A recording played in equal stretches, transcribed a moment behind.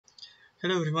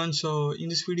Hello everyone. So in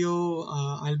this video,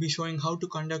 I'll be showing how to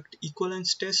conduct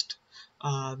equivalence test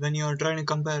when you are trying to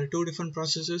compare two different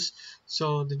processes.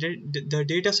 So the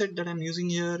data set that I'm using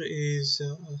here is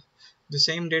the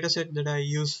same data set that I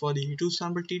use for the two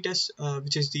sample t-test,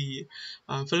 which is the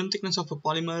film thickness of a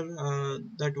polymer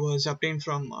that was obtained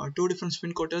from two different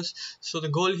spin coaters. So the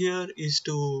goal here is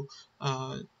to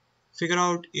figure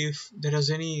out if there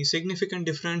is any significant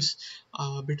difference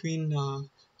between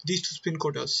these two spin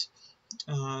coaters.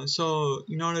 So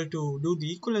in order to do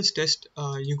the equivalence test,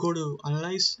 you go to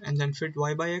analyze and then fit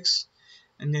y by x,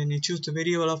 and then you choose the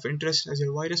variable of interest as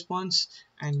your y response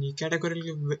and the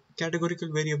categorical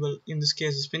variable, in this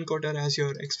case the spin coater, as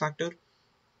your x factor,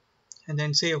 and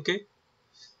then say OK.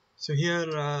 So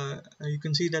here you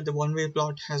can see that the one-way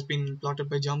plot has been plotted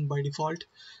by JMP by default,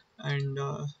 and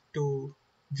to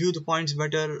view the points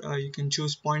better, you can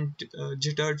choose point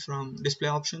jittered from display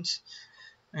options.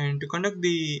 And to conduct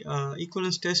the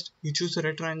equivalence test, you choose a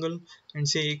rectangle and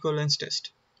say equivalence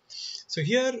test. So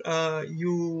here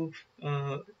you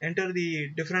enter the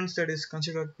difference that is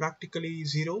considered practically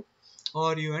zero,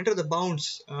 or you enter the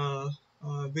bounds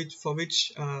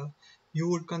which you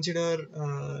would consider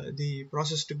the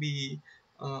process to be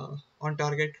on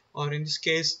target, or in this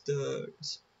case the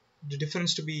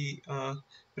difference to be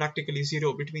practically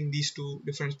zero between these two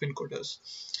different spin coaters.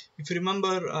 If you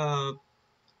remember,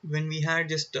 when we had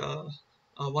just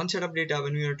one set of data,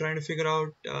 when we were trying to figure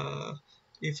out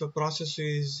if a process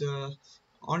is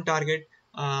on target,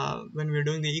 when we were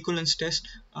doing the equivalence test,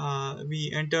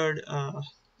 we entered a,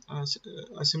 a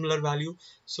similar value.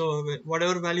 So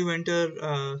whatever value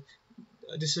enter,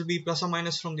 this will be plus or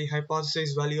minus from the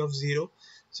hypothesized value of 0.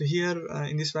 So here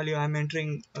in this value I am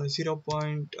entering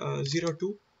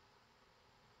 0.02,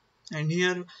 and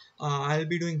here I'll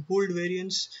be doing pooled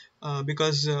variance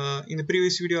because in the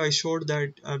previous video I showed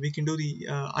that we can do the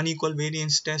unequal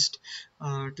variance test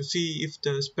to see if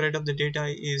the spread of the data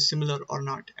is similar or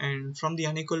not, and from the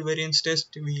unequal variance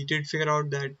test we did figure out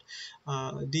that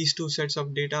these two sets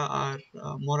of data are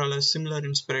more or less similar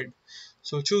in spread.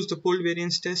 So choose the pooled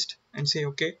variance test and say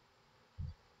OK.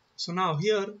 So now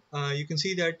here you can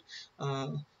see that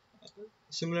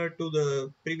similar to the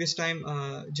previous time,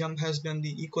 JMP has done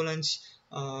the equivalence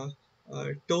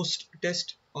toast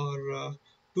test, or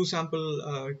two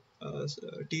sample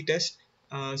t-test.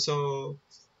 So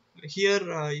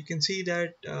here you can see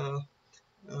that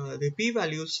the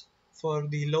p-values for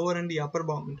the lower and the upper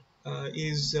bound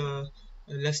is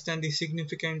less than the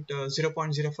significant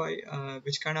 0.05,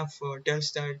 which kind of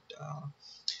tells that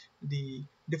the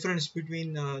difference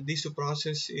between these two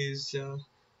processes is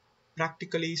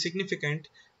practically significant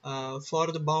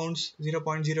for the bounds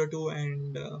 0.02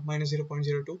 and minus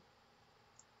 0.02.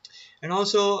 And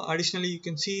also additionally you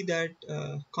can see that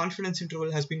confidence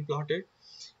interval has been plotted,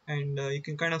 and you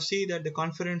can kind of see that the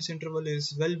confidence interval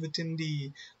is well within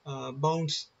the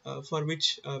bounds for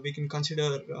which we can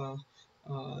consider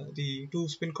the two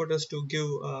spin coaters to give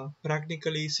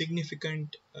practically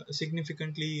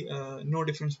significantly no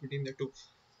difference between the two.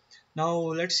 Now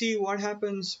let's see what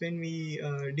happens when we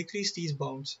decrease these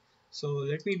bounds. So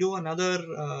let me do another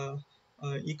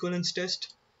equivalence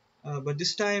test, but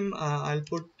this time I'll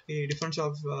put a difference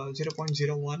of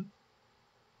 0.01.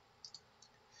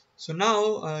 So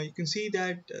now you can see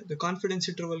that the confidence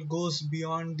interval goes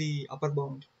beyond the upper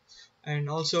bound, and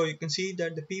also you can see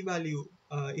that the p-value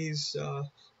is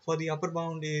for the upper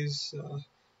bound is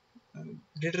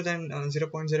greater than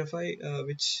 0.05,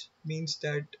 which means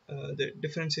that the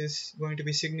difference is going to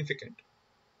be significant.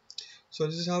 So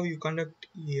this is how you conduct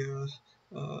the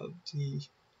uh,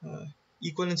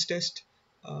 equivalence test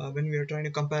when we are trying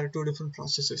to compare two different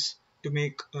processes to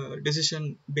make a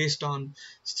decision based on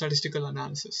statistical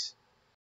analysis.